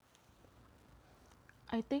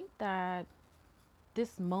I think that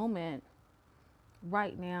this moment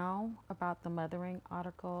right now about the mothering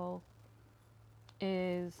article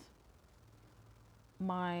is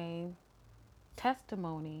my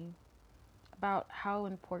testimony about how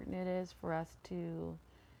important it is for us to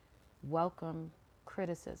welcome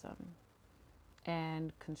criticism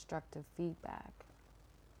and constructive feedback.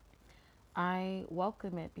 I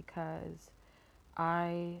welcome it because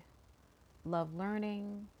I love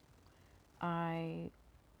learning. I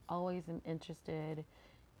always am interested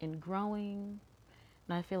in growing.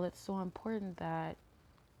 And I feel it's so important that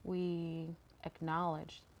we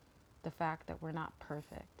acknowledge the fact that we're not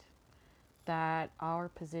perfect, that our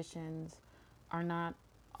positions are not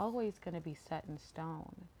always going to be set in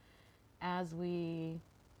stone. As we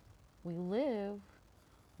live,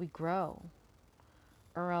 we grow,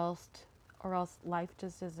 or else or else life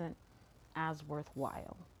just isn't as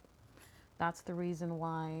worthwhile. That's the reason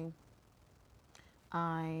why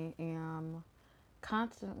I am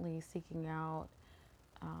constantly seeking out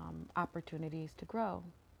opportunities to grow.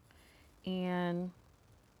 And,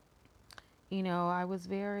 I was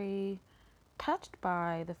very touched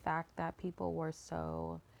by the fact that people were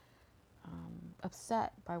so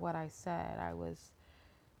upset by what I said. I was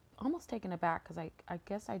almost taken aback because I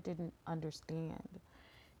guess I didn't understand.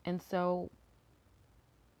 And so,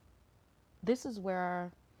 this is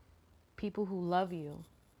where people who love you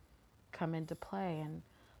come into play. And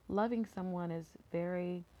loving someone is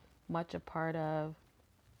very much a part of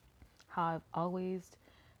how I've always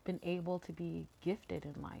been able to be gifted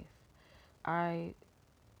in life. I,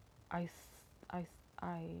 I, I,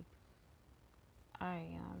 I, I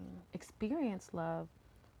experience love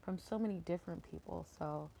from so many different people.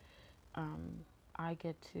 So um, I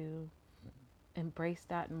get to embrace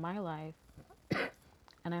that in my life,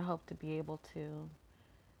 and I hope to be able to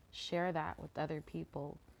share that with other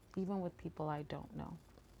people, even with people I don't know.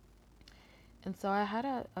 And so I had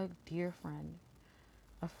a dear friend,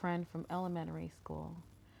 a friend from elementary school,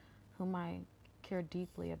 whom I care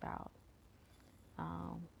deeply about.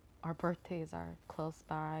 Um, our birthdays are close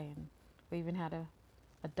by, and we even had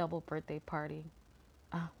a double birthday party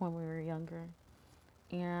when we were younger.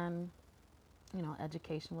 And,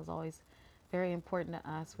 education was always very important to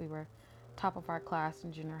us. We were top of our class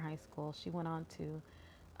in junior high school. She went on to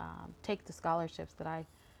take the scholarships that I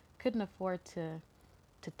couldn't afford to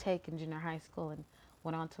take in junior high school, and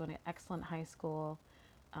went on to an excellent high school.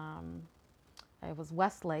 Um, it was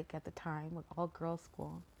Westlake at the time, an all girls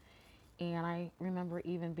school. And I remember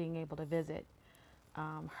even being able to visit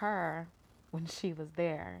her when she was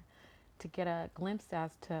there to get a glimpse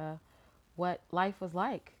as to what life was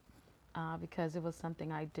like, because it was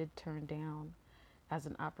something I did turn down as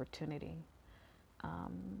an opportunity.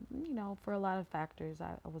 For a lot of factors,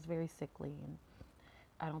 I was very sickly, and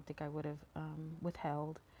I don't think I would have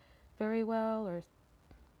withheld very well or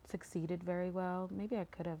succeeded very well. Maybe I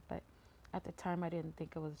could have, but at the time I didn't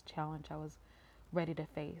think it was a challenge I was ready to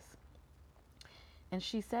face. And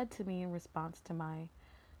she said to me in response to my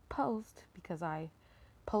post, because I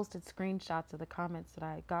posted screenshots of the comments that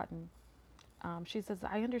I had gotten, she says,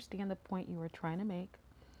 I understand the point you were trying to make,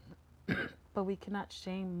 but we cannot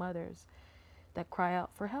shame mothers that cry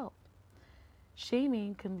out for help.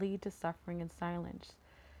 Shaming can lead to suffering and silence,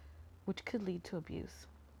 which could lead to abuse.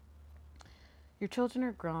 Your children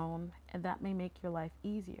are grown, and that may make your life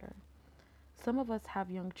easier. Some of us have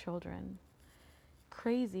young children.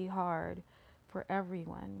 Crazy hard for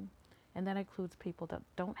everyone, and that includes people that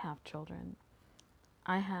don't have children.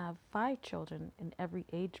 I have 5 children in every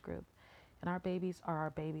age group, and our babies are our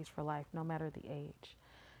babies for life, no matter the age.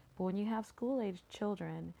 But when you have school aged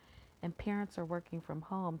children and parents are working from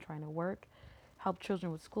home trying to work, help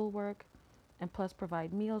children with schoolwork, and plus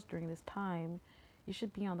provide meals during this time, you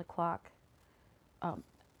should be on the clock. Um,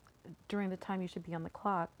 During the time you should be on the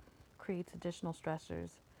clock, creates additional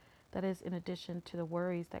stressors. That is, in addition to the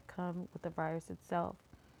worries that come with the virus itself.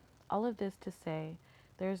 All of this to say,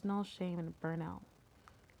 there is no shame in burnout.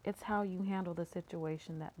 It's how you handle the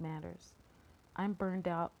situation that matters. I'm burned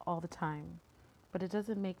out all the time, but it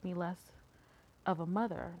doesn't make me less of a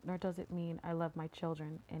mother, nor does it mean I love my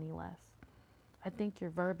children any less. I think your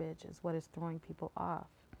verbiage is what is throwing people off.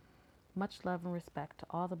 Much love and respect to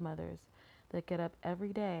all the mothers that get up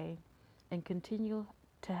every day and continue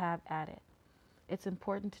to have at it. It's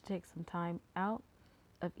important to take some time out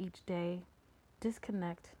of each day,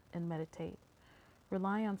 disconnect and meditate.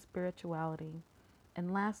 Rely on spirituality.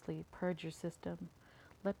 And lastly, purge your system.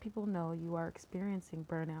 Let people know you are experiencing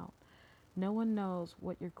burnout. No one knows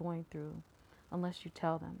what you're going through unless you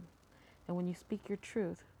tell them. And when you speak your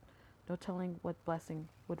truth, no telling what blessing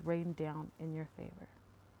would rain down in your favor.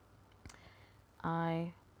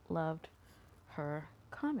 I loved her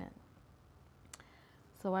comment.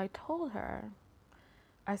 So I told her,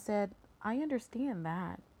 I said, I understand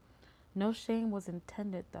that. No shame was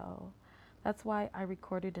intended though. That's why I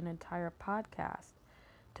recorded an entire podcast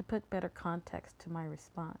to put better context to my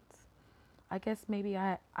response. I guess maybe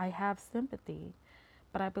I have sympathy,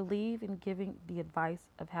 but I believe in giving the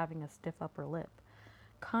advice of having a stiff upper lip.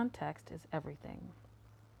 Context is everything.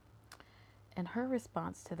 And her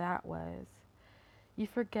response to that was, you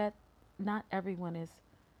forget not everyone is,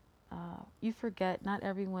 you forget not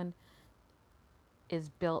everyone is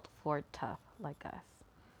built for tough like us.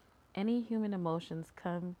 Any human emotions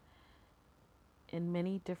come in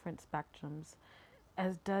many different spectrums,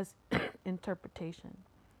 as does interpretation.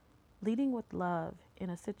 Leading with love in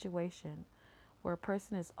a situation where a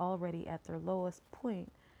person is already at their lowest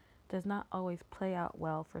point does not always play out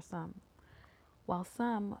well for some. While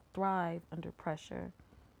some thrive under pressure,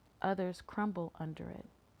 others crumble under it.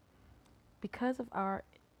 Because of our,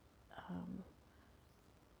 um,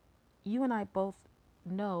 you and I both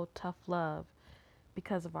know tough love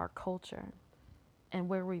because of our culture and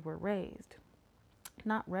where we were raised.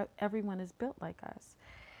 Not everyone is built like us.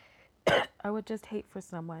 I would just hate for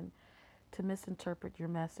someone to misinterpret your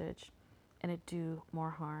message and it do more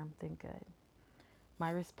harm than good. My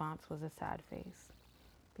response was a sad face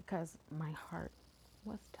because my heart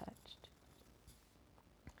was touched.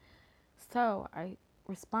 So I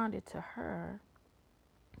responded to her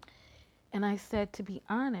and I said, to be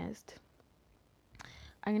honest,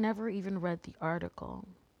 I never even read the article.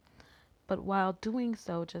 But while doing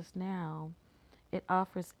so just now, it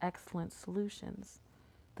offers excellent solutions,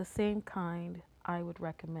 the same kind I would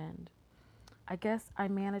recommend. I guess I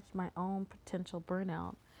managed my own potential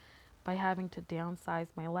burnout by having to downsize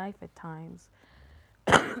my life at times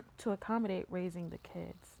to accommodate raising the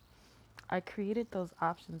kids. I created those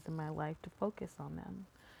options in my life to focus on them.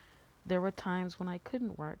 There were times when I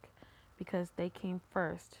couldn't work because they came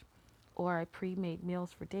first, or I pre made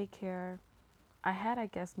meals for daycare. I had, I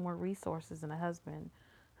guess, more resources than a husband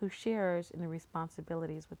who shares in the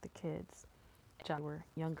responsibilities with the kids. They were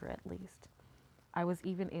younger, at least. I was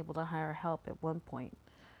even able to hire help at one point,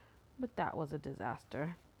 but that was a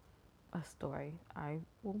disaster. A story I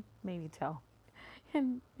will maybe tell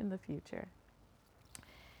in the future.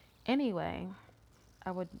 Anyway,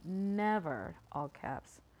 I would never, all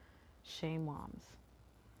caps, shame moms.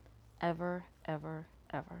 Ever, ever,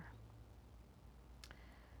 ever.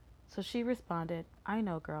 So she responded, I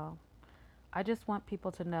know, girl. I just want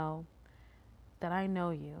people to know that I know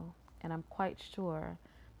you, and I'm quite sure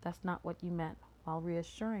that's not what you meant, while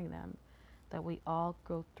reassuring them that we all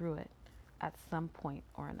go through it at some point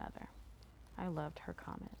or another. I loved her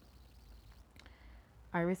comment.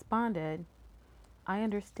 I responded, I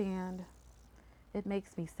understand. It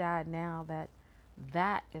makes me sad now that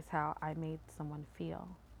that is how I made someone feel.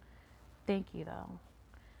 Thank you, though,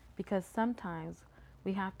 because sometimes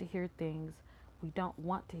we have to hear things we don't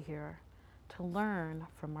want to hear to learn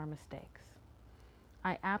from our mistakes.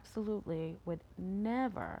 I absolutely would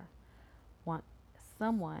never want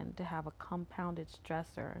someone to have a compounded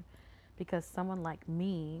stressor because someone like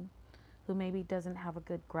me, who maybe doesn't have a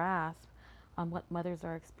good grasp on what mothers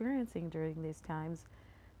are experiencing during these times,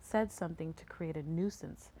 said something to create a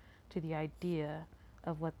nuisance to the idea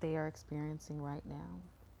of what they are experiencing right now.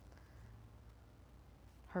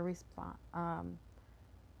 Her response,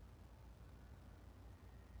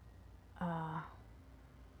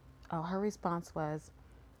 her response was,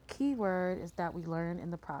 "Key word is that we learn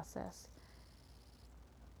in the process."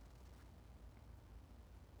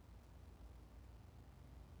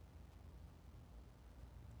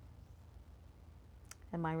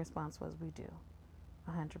 And my response was, "We do,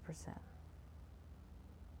 100%."